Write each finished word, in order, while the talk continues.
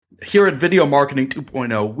Here at Video Marketing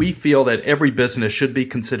 2.0, we feel that every business should be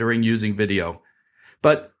considering using video.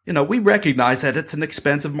 But, we recognize that it's an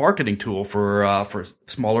expensive marketing tool for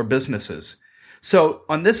smaller businesses. So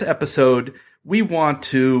on this episode, we want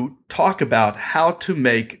to talk about how to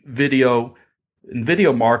make video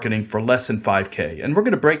marketing for less than $5K. And we're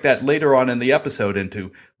going to break that later on in the episode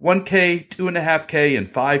into $1K, $2.5K, and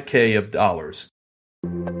 $5K of dollars.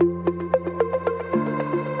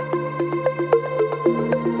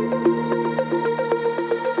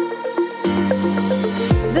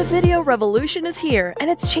 The video revolution is here, and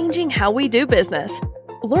it's changing how we do business.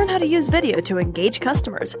 Learn how to use video to engage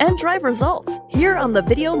customers and drive results here on the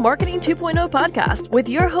Video Marketing 2.0 podcast with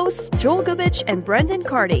your hosts, Joel Gubich and Brendan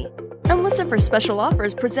Carty. And listen for special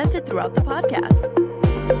offers presented throughout the podcast.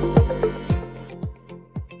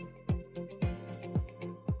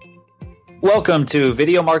 Welcome to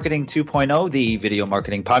Video Marketing 2.0, the video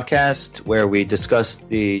marketing podcast, where we discuss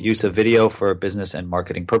the use of video for business and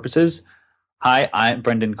marketing purposes. Hi, I'm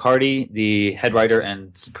Brendan Carty, the head writer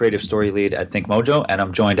and creative story lead at ThinkMojo, and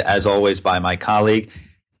I'm joined, as always, by my colleague,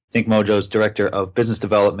 ThinkMojo's Director of Business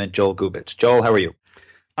Development, Joel Gubich. Joel, how are you?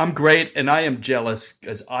 I'm great, and I am jealous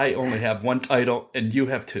because I only have one title, and you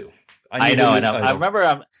have two. I know. I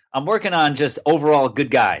remember I'm working on just overall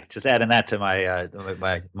good guy, just adding that to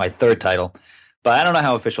my third title. But I don't know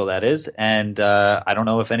how official that is, and I don't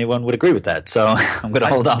know if anyone would agree with that. So I'm going to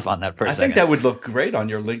hold off on that for a second. I think that would look great on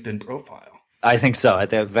your LinkedIn profile. I think so. I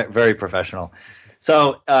think very professional.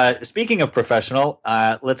 So speaking of professional,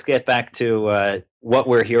 let's get back to what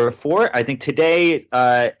we're here for. I think today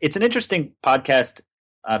it's an interesting podcast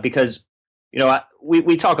because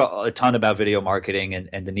we talk a ton about video marketing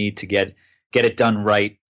and the need to get it done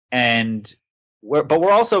right, but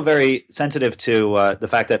we're also very sensitive to the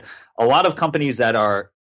fact that a lot of companies that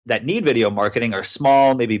need video marketing are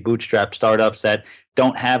small, maybe bootstrap startups that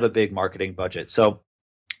don't have a big marketing budget. So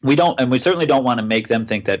we certainly don't want to make them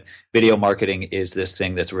think that video marketing is this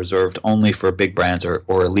thing that's reserved only for big brands or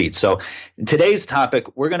elites. So in today's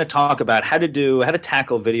topic, we're going to talk about how to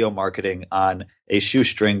tackle video marketing on a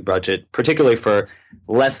shoestring budget, particularly for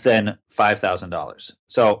less than $5,000.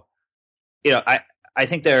 So, I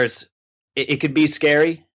think it could be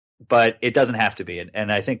scary, but it doesn't have to be.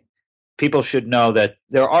 And I think people should know that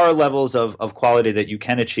there are levels of quality that you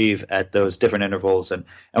can achieve at those different intervals. And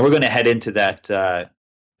we're going to head into that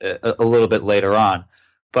a little bit later on.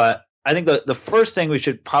 But I think the first thing we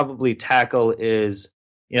should probably tackle is,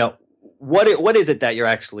 what is it that you're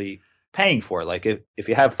actually paying for? Like if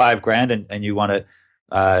you have $5,000 and you want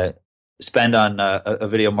to spend on a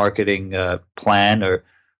video marketing plan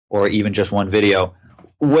or even just one video,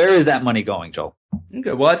 where is that money going, Joel?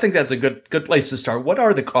 Okay, well, I think that's a good place to start. What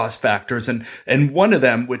are the cost factors? And one of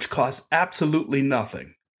them, which costs absolutely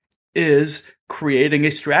nothing, is creating a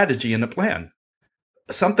strategy and a plan.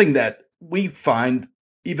 Something that we find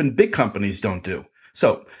even big companies don't do.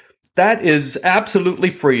 So that is absolutely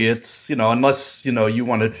free. It's, unless, you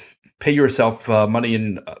want to pay yourself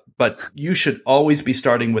money but you should always be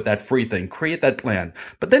starting with that free thing. Create that plan.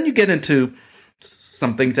 But then you get into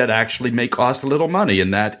some things that actually may cost a little money,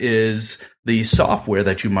 and that is the software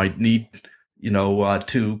that you might need,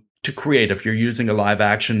 to create. If you're using a live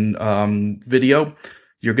action video,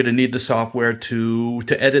 you're going to need the software to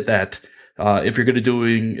edit that. If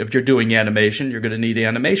you're doing animation, you're going to need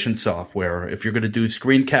animation software. If you're going to do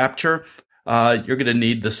screen capture, you're going to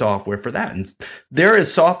need the software for that. And there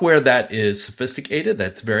is software that is sophisticated,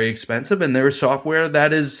 that's very expensive, and there is software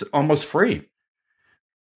that is almost free.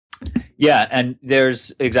 Yeah, and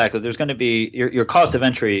there's going to be your cost of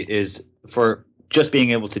entry is for just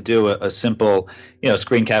being able to do a simple,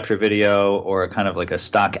 screen capture video or kind of like a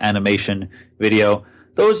stock animation video.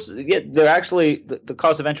 They're actually the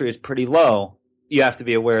cost of entry is pretty low. You have to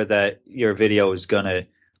be aware that your video is going to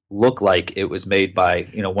look like it was made by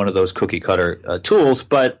one of those cookie cutter tools.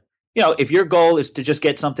 But if your goal is to just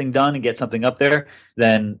get something done and get something up there,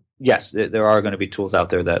 then yes, there are going to be tools out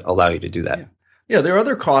there that allow you to do that. Yeah, there are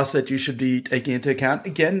other costs that you should be taking into account.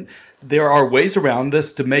 Again, there are ways around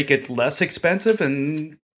this to make it less expensive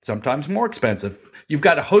and sometimes more expensive. You've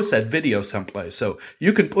got to host that video someplace. So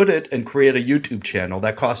you can put it and create a YouTube channel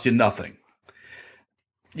that costs you nothing.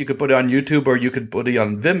 You could put it on YouTube or you could put it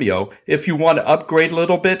on Vimeo. If you want to upgrade a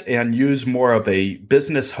little bit and use more of a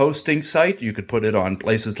business hosting site, you could put it on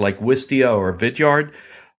places like Wistia or Vidyard,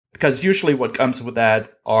 because usually what comes with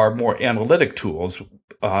that are more analytic tools.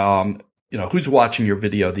 Who's watching your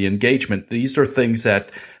video, the engagement. These are things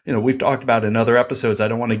that we've talked about in other episodes. I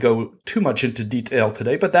don't want to go too much into detail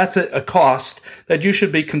today, but that's a cost that you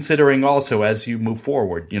should be considering also as you move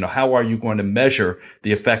forward. How are you going to measure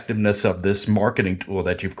the effectiveness of this marketing tool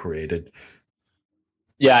that you've created?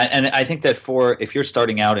 Yeah, and I think that if you're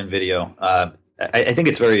starting out in video, I think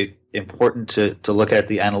it's very important to look at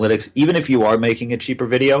the analytics, even if you are making a cheaper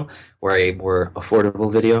video or a more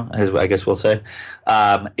affordable video, as I guess we'll say,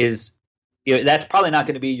 that's probably not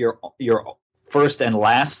going to be your first and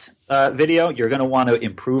last video. You're going to want to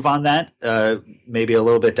improve on that maybe a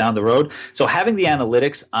little bit down the road. So having the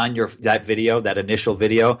analytics on that video, that initial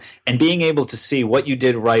video, and being able to see what you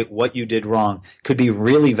did right, what you did wrong, could be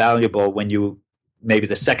really valuable when you maybe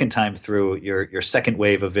the second time through your second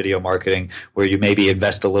wave of video marketing, where you maybe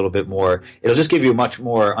invest a little bit more. It'll just give you much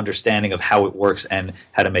more understanding of how it works and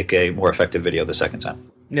how to make a more effective video the second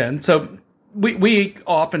time. Yeah, and so we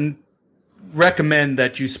often recommend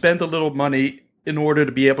that you spend a little money in order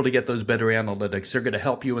to be able to get those better analytics. They're going to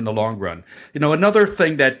help you in the long run. Another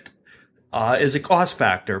thing that is a cost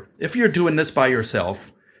factor, if you're doing this by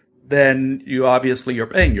yourself, then you're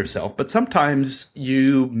paying yourself. But sometimes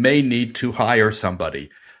you may need to hire somebody.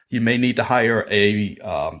 You may need to hire a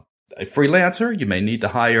freelancer. You may need to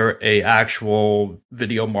hire a actual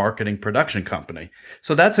video marketing production company.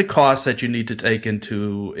 So that's a cost that you need to take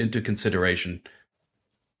into consideration.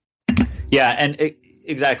 Yeah, and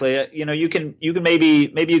exactly. You can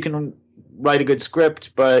maybe you can write a good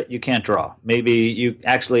script, but you can't draw. Maybe you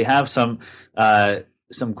actually have some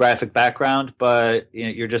graphic background, but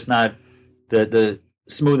you're just not the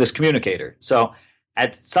smoothest communicator. So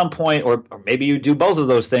at some point, or maybe you do both of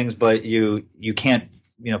those things, but you can't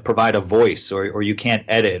provide a voice, or you can't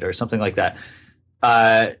edit or something like that.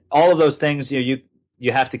 All of those things you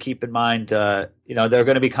have to keep in mind. There are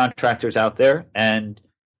going to be contractors out there, and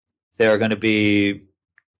there are going to be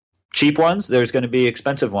cheap ones. There's going to be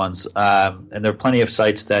expensive ones, and there are plenty of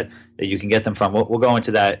sites that you can get them from. We'll go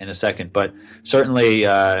into that in a second, but certainly,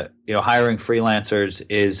 hiring freelancers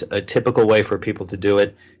is a typical way for people to do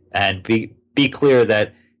it. And be clear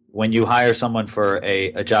that when you hire someone for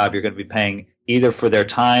a job, you're going to be paying either for their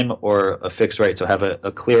time or a fixed rate. So have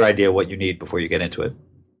a clear idea what you need before you get into it.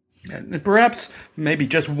 And perhaps maybe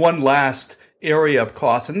just one last area of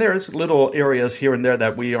cost, and there's little areas here and there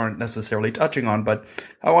that we aren't necessarily touching on, but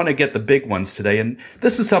I want to get the big ones today. And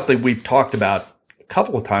this is something we've talked about a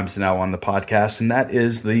couple of times now on the podcast, and that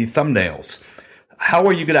is the thumbnails. How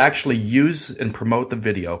are you going to actually use and promote the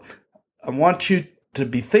video? I want you to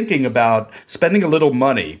be thinking about spending a little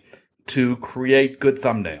money to create good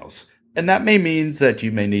thumbnails. And that may mean that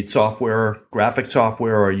you may need software, graphic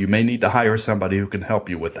software, or you may need to hire somebody who can help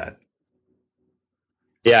you with that.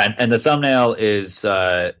 Yeah, and the thumbnail is,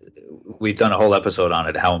 we've done a whole episode on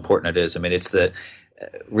it, how important it is. I mean, it's the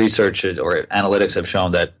research or analytics have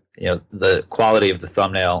shown that, the quality of the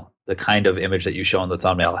thumbnail, the kind of image that you show in the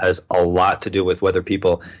thumbnail has a lot to do with whether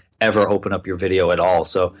people ever open up your video at all.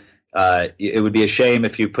 So it would be a shame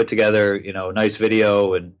if you put together, a nice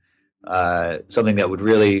video and something that would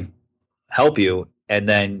really help you, and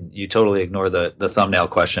then you totally ignore the thumbnail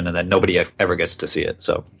question, and then nobody ever gets to see it.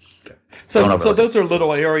 So those are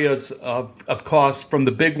little areas of cost, from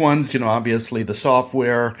the big ones, obviously the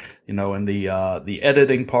software, and the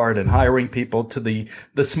editing part and hiring people, to the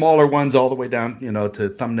smaller ones all the way down, to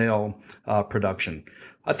thumbnail production.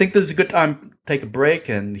 I think this is a good time to take a break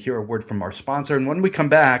and hear a word from our sponsor. And when we come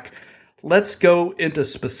back, let's go into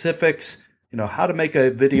specifics, how to make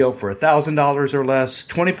a video for $1,000 or less,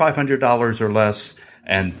 $2,500 or less,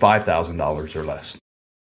 and $5,000 or less.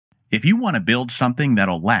 If you want to build something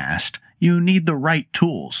that'll last, you need the right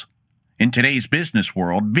tools. In today's business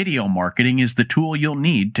world, video marketing is the tool you'll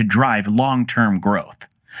need to drive long-term growth.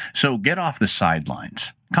 So get off the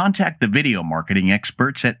sidelines. Contact the video marketing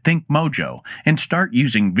experts at ThinkMojo and start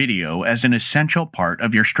using video as an essential part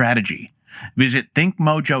of your strategy. Visit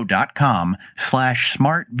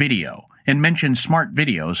thinkmojo.com/smartvideo and mention Smart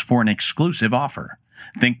Videos for an exclusive offer.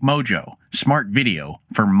 ThinkMojo, smart video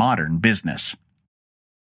for modern business.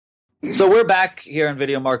 So we're back here on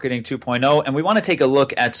Video Marketing 2.0, and we want to take a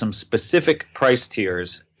look at some specific price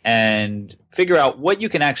tiers and figure out what you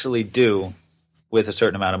can actually do with a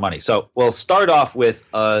certain amount of money. So we'll start off with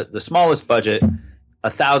the smallest budget,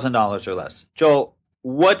 $1,000 or less. Joel,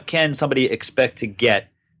 what can somebody expect to get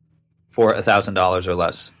for $1,000 or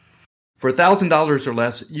less? For $1,000 or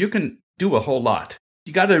less, you can do a whole lot.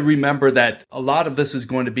 You got to remember that a lot of this is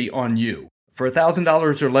going to be on you. For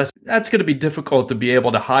 $1,000 or less, that's going to be difficult to be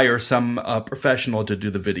able to hire some professional to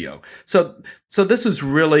do the video. So this is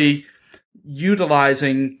really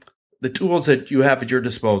utilizing the tools that you have at your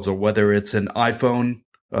disposal, whether it's an iPhone,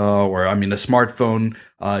 or I mean a smartphone,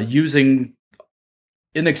 using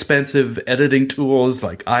inexpensive editing tools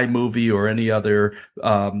like iMovie or any other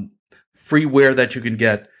freeware that you can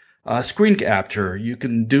get. Screen capture, you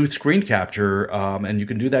can do screen capture, and you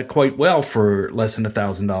can do that quite well for less than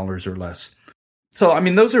 $1,000 or less. So, I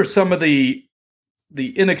mean, those are some of the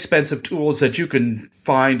inexpensive tools that you can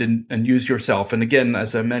find and use yourself. And again,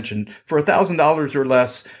 as I mentioned, for $1,000 or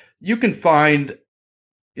less, you can find,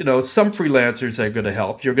 some freelancers that are going to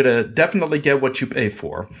help. You're going to definitely get what you pay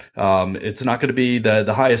for. It's not going to be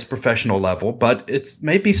the highest professional level, but it's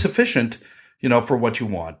maybe sufficient, for what you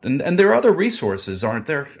want. And there are other resources, aren't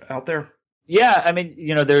there, out there? Yeah. I mean,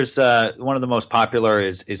 there's one of the most popular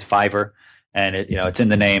is Fiverr. And it's in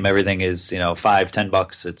the name. Everything is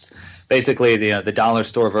 $5-10. It's basically the dollar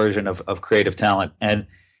store version of creative talent. And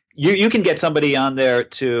you can get somebody on there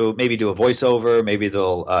to maybe do a voiceover. Maybe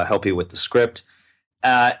they'll help you with the script.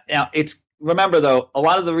 Now remember though, a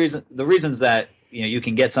lot of the reasons that you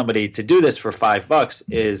can get somebody to do this for $5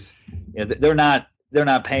 is they're not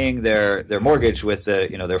paying their mortgage with their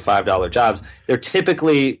 $5 jobs. They're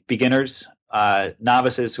typically beginners,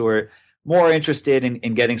 novices who are more interested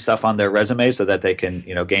in getting stuff on their resume so that they can,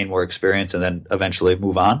 gain more experience and then eventually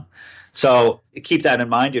move on. So keep that in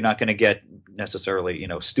mind. You're not going to get necessarily,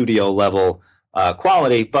 studio level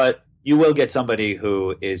quality, but you will get somebody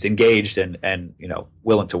who is engaged and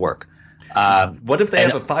willing to work. What if they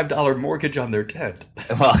have a $5 mortgage on their tent?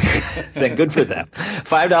 Well, then good for them.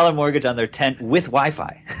 $5 mortgage on their tent with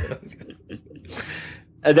Wi-Fi.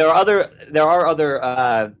 There are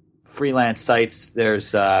other freelance sites.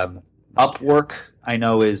 There's Upwork, I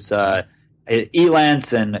know, is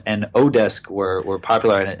Elance and Odesk were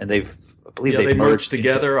popular, and they merged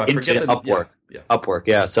together into Upwork. Upwork,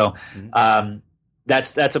 yeah. So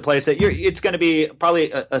that's a place that it's going to be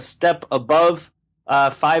probably a step above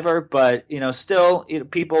Fiverr, but still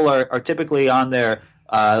people are typically on there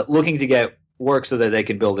looking to get work so that they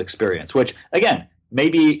can build experience, which again may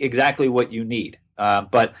be exactly what you need,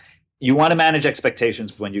 but you want to manage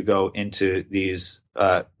expectations when you go into these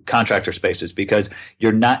contractor spaces, because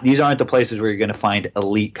these aren't the places where you're going to find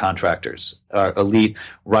elite contractors, elite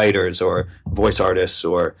writers or voice artists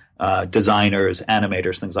or designers,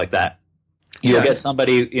 animators, things like that. You'll get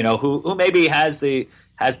somebody who maybe has the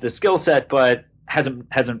skill set but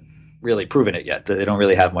hasn't really proven it yet. They don't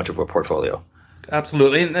really have much of a portfolio.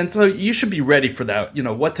 Absolutely, and so you should be ready for that.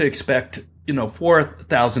 What to expect. For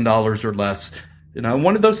 $1,000 or less.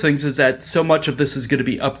 One of those things is that so much of this is going to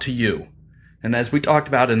be up to you. And as we talked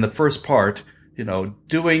about in the first part,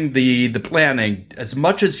 doing the planning, as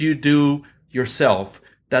much as you do yourself,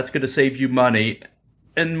 that's going to save you money,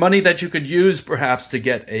 and money that you could use perhaps to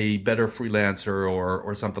get a better freelancer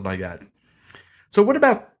or something like that. So what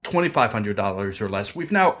about $2,500 or less?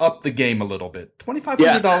 We've now upped the game a little bit.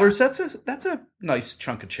 $2,500, that's a nice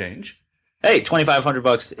chunk of change. Hey,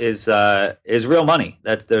 $2,500 is real money.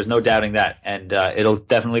 There's no doubting that, and it'll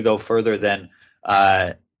definitely go further than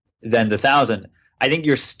the $1,000. I think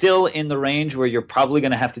you're still in the range where you're probably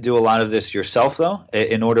going to have to do a lot of this yourself, though,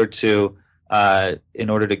 in order to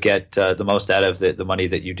get the most out of the money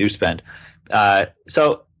that you do spend.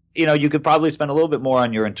 So you could probably spend a little bit more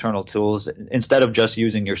on your internal tools instead of just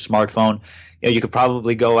using your smartphone. You could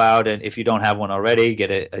probably go out and, if you don't have one already, get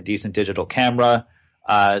a decent digital camera.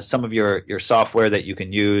 Some of your software that you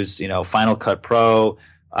can use, Final Cut Pro.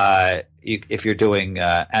 If you're doing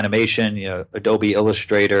animation, Adobe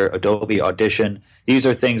Illustrator, Adobe Audition. These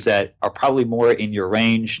are things that are probably more in your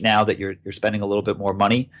range now that you're spending a little bit more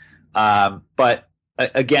money. But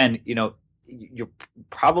again, you're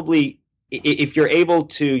probably, if you're able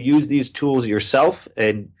to use these tools yourself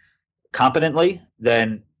and competently,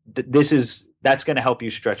 then that's going to help you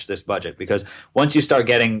stretch this budget, because once you start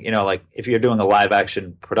getting, like if you're doing a live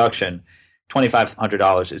action production,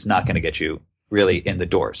 $2,500 is not going to get you really in the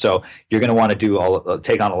door. So you're going to want to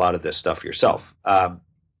take on a lot of this stuff yourself. And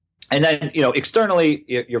then, externally,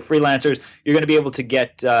 your freelancers, you're going to be able to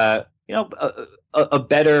get, a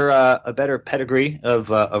better pedigree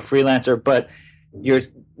of a freelancer, but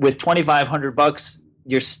with $2,500,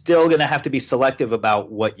 you're still going to have to be selective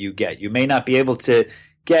about what you get. You may not be able to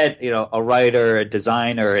get a writer, a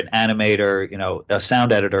designer, an animator, a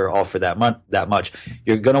sound editor all for that much.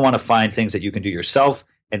 You're going to want to find things that you can do yourself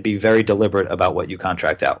and be very deliberate about what you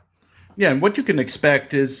contract out. Yeah, and what you can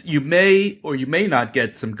expect is you may or you may not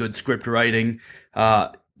get some good script writing.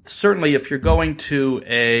 Certainly, if you're going to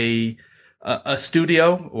a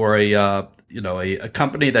studio or a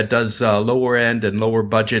company that does lower end and lower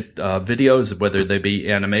budget videos, whether they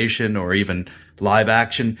be animation or even live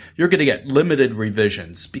action, you're going to get limited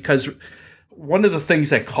revisions, because one of the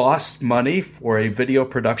things that costs money for a video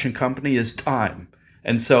production company is time.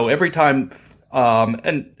 And so every time,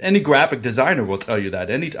 and any graphic designer will tell you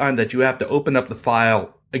that, any time that you have to open up the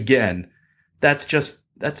file again, that's just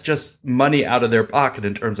money out of their pocket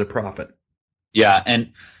in terms of profit. Yeah,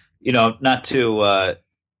 and not to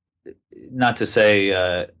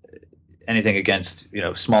say anything against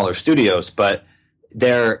smaller studios, but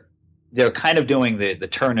they're kind of doing the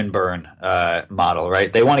turn and burn model,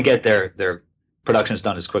 right? They want to get their productions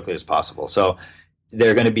done as quickly as possible, so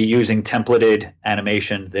they're going to be using templated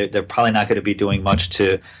animation. They're probably not going to be doing much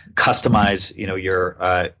to customize your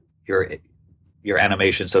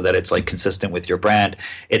animation so that it's like consistent with your brand.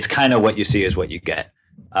 It's kind of what you see is what you get.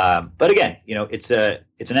 But again, it's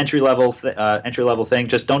an entry level thing.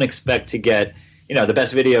 Just don't expect to get the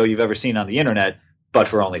best video you've ever seen on the internet, but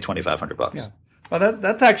for only $2,500. Yeah. Well,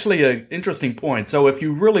 that's actually an interesting point. So if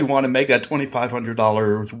you really want to make that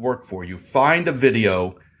 $2,500 work for you, find a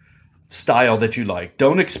video style that you like.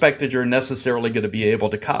 Don't expect that you're necessarily going to be able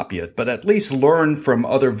to copy it, but at least learn from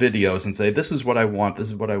other videos and say, this is what I want, this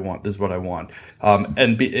is what I want, this is what I want.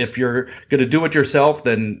 If you're going to do it yourself,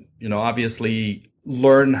 then, obviously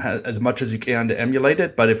learn as much as you can to emulate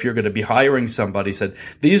it. But if you're going to be hiring somebody, said,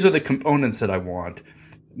 these are the components that I want,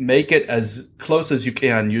 make it as close as you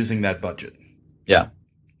can using that budget. Yeah.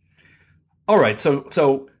 All right.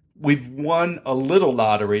 So we've won a little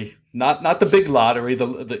lottery. Not the big lottery,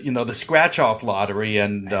 the scratch off lottery,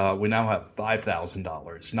 and we now have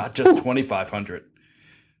 $5,000, not just $2,500.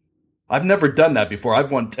 I've never done that before.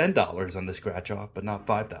 I've won $10 on the scratch off, but not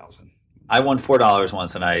 $5,000. I won $4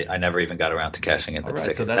 once, and I never even got around to cashing in the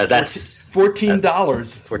ticket. So that's $14.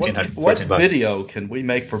 $14 What video can we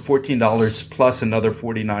make for $14 plus another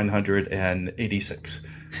 $4,986?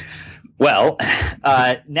 Well,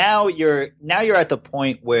 now you're at the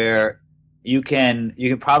point where you can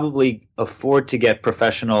probably afford to get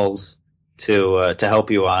professionals to help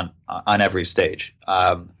you on every stage.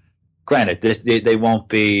 Granted, they won't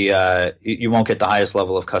be you won't get the highest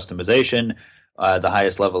level of customization, the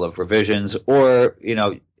highest level of revisions, or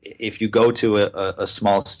if you go to a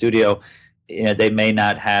small studio, they may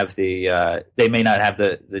not have the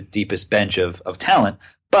deepest bench of talent,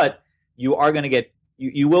 but you are going to get.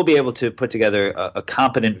 You will be able to put together a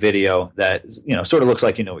competent video that sort of looks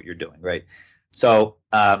like you know what you're doing, right? So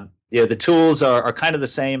the tools are kind of the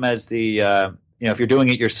same as the if you're doing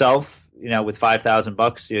it yourself, with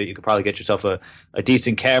 $5,000, you could probably get yourself a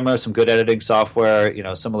decent camera, some good editing software,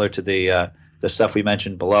 similar to the stuff we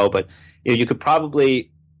mentioned below. But you could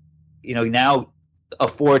probably now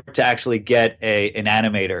afford to actually get an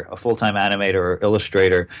animator, a full-time animator or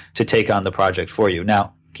illustrator to take on the project for you.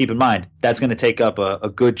 Now, keep in mind, that's going to take up a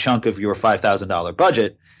good chunk of your $5,000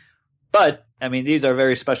 budget. But, these are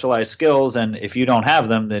very specialized skills, and if you don't have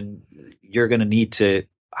them, then you're going to need to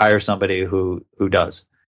hire somebody who does.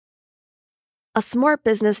 A smart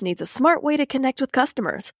business needs a smart way to connect with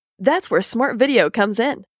customers. That's where Smart Video comes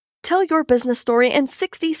in. Tell your business story in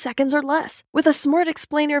 60 seconds or less with a smart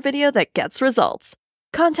explainer video that gets results.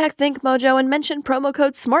 Contact ThinkMojo and mention promo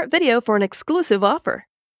code SmartVideo for an exclusive offer.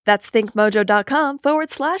 That's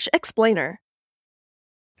thinkmojo.com/explainer.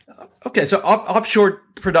 Okay, so offshore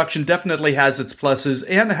production definitely has its pluses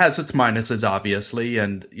and has its minuses, obviously.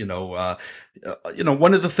 And, one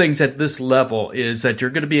of the things at this level is that you're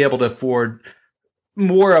going to be able to afford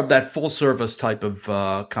more of that full service type of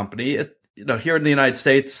company. Here in the United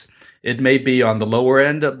States, it may be on the lower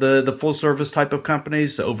end of the full service type of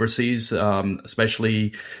companies. Overseas,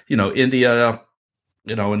 especially, India,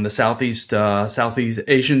 in the Southeast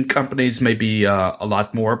Asian companies, maybe a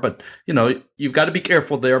lot more. But, you've got to be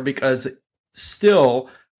careful there because still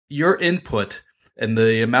your input and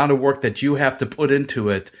the amount of work that you have to put into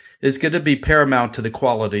it is going to be paramount to the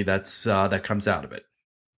quality that comes out of it.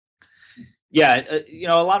 Yeah.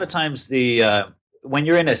 A lot of times when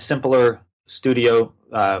you're in a simpler studio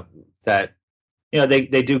that,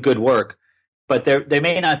 they do good work, but they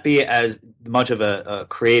may not be as much of a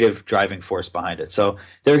creative driving force behind it. So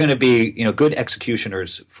they're going to be, good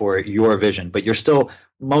executioners for your vision, but you're still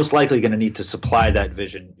most likely going to need to supply that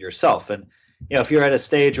vision yourself. And, if you're at a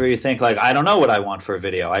stage where you think like, I don't know what I want for a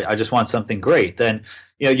video, I just want something great, then,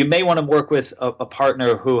 you may want to work with a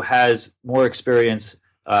partner who has more experience,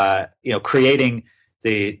 creating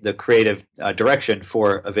the creative direction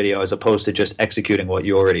for a video as opposed to just executing what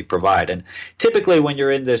you already provide. And typically when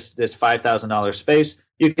you're in this $5,000 space,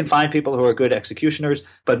 you can find people who are good executioners,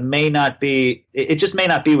 but it just may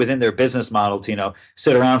not be within their business model to,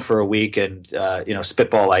 sit around for a week and,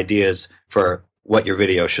 spitball ideas for what your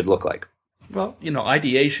video should look like. Well,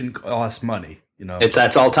 ideation costs money.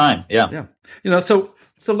 That's all time. Yeah. Yeah. So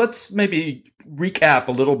let's maybe recap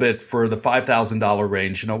a little bit for the $5,000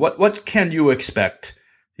 range. What can you expect,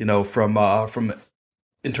 from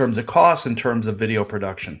in terms of cost, in terms of video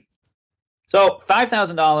production? So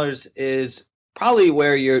 $5,000 is probably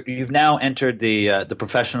where you've now entered the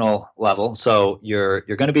professional level. So you're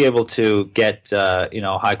going to be able to get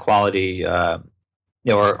high quality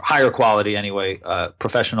or higher quality anyway,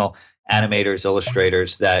 professional animators,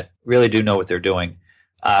 illustrators that really do know what they're doing.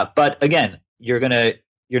 But again, you're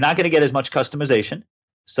not going to get as much customization.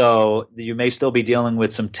 So you may still be dealing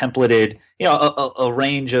with some templated, a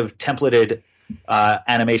range of templated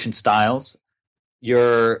animation styles.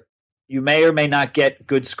 You may or may not get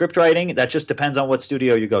good script writing. That just depends on what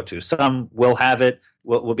studio you go to. Some will have it,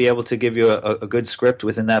 will be able to give you a good script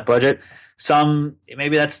within that budget. Some,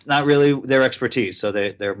 maybe that's not really their expertise, so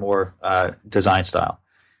they're more design style.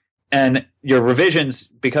 And your revisions,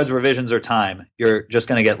 because revisions are time, you're just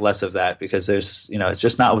going to get less of that because there's, it's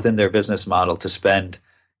just not within their business model to spend,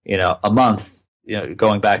 a month,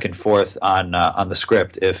 going back and forth on the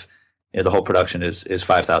script if the whole production is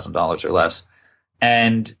 $5,000 or less.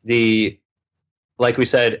 And like we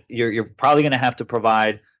said, you're probably going to have to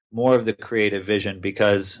provide more of the creative vision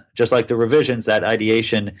because just like the revisions, that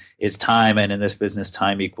ideation is time, and in this business,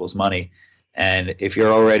 time equals money. And if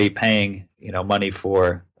you're already paying, money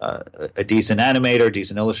for a decent animator,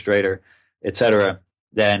 decent illustrator, etc.,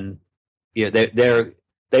 then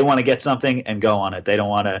they want to get something and go on it. They don't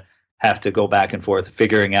want to have to go back and forth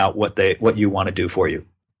figuring out what you want to do for you.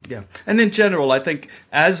 Yeah. And in general, I think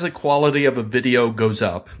as the quality of a video goes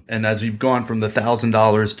up, and as you've gone from the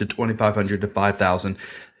 $1,000 to $2,500 to $5,000,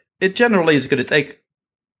 it generally is going to take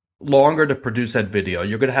longer to produce that video.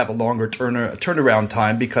 You're going to have a longer turnaround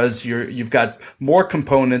time because you've got more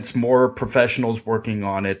components, more professionals working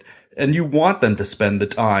on it, and you want them to spend the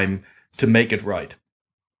time to make it right.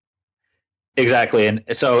 Exactly. And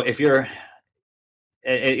so if you're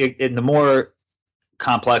in the more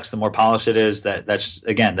complex, the more polished it is,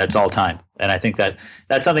 that's all time. And I think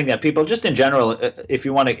that's something that people just in general, if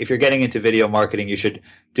you're getting into video marketing, you should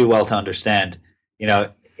do well to understand. You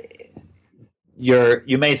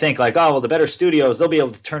may think like, oh, well, the better studios, they'll be able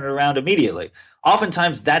to turn it around immediately.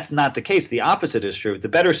 Oftentimes that's not the case. The opposite is true. The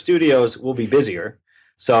better studios will be busier,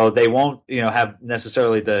 so they won't have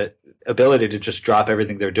necessarily the ability to just drop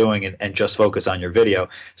everything they're doing and just focus on your video.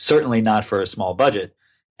 Certainly not for a small budget.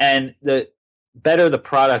 And the better the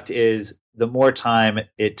product is, the more time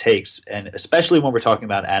it takes. And especially when we're talking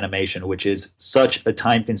about animation, which is such a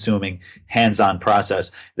time-consuming, hands-on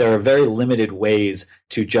process, there are very limited ways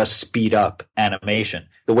to just speed up animation.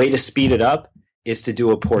 The way to speed it up is to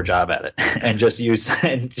do a poor job at it and just use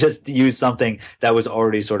something that was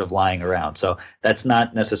already sort of lying around. So that's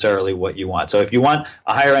not necessarily what you want. So if you want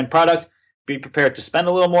a higher-end product, be prepared to spend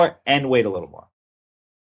a little more and wait a little more.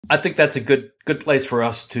 I think that's a good place for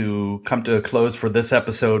us to come to a close for this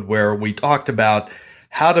episode, where we talked about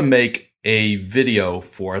how to make a video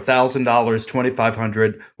for $1,000,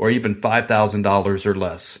 $2,500, or even $5,000 or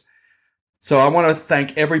less. So I want to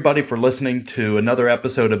thank everybody for listening to another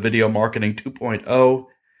episode of Video Marketing 2.0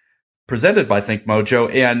 presented by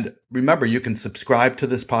ThinkMojo. And remember, you can subscribe to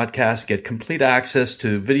this podcast, get complete access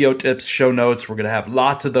to video tips, show notes. We're going to have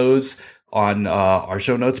lots of those on our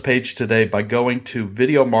show notes page today by going to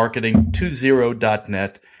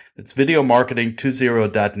videomarketing20.net. It's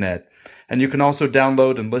videomarketing20.net. And you can also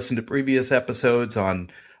download and listen to previous episodes on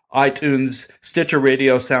iTunes, Stitcher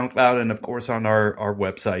Radio, SoundCloud, and of course on our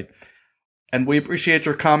website. And we appreciate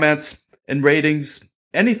your comments and ratings.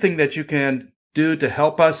 Anything that you can do to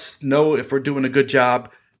help us know if we're doing a good job,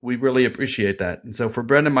 we really appreciate that. And so for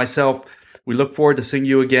Brendan and myself, we look forward to seeing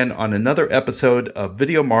you again on another episode of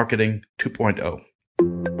Video Marketing 2.0.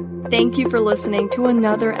 Thank you for listening to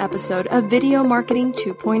another episode of Video Marketing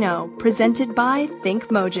 2.0 presented by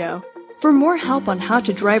ThinkMojo. For more help on how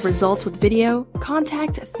to drive results with video,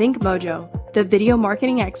 contact ThinkMojo, the video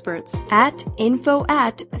marketing experts, at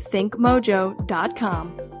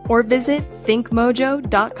info@thinkmojo.com or visit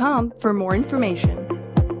thinkmojo.com for more information.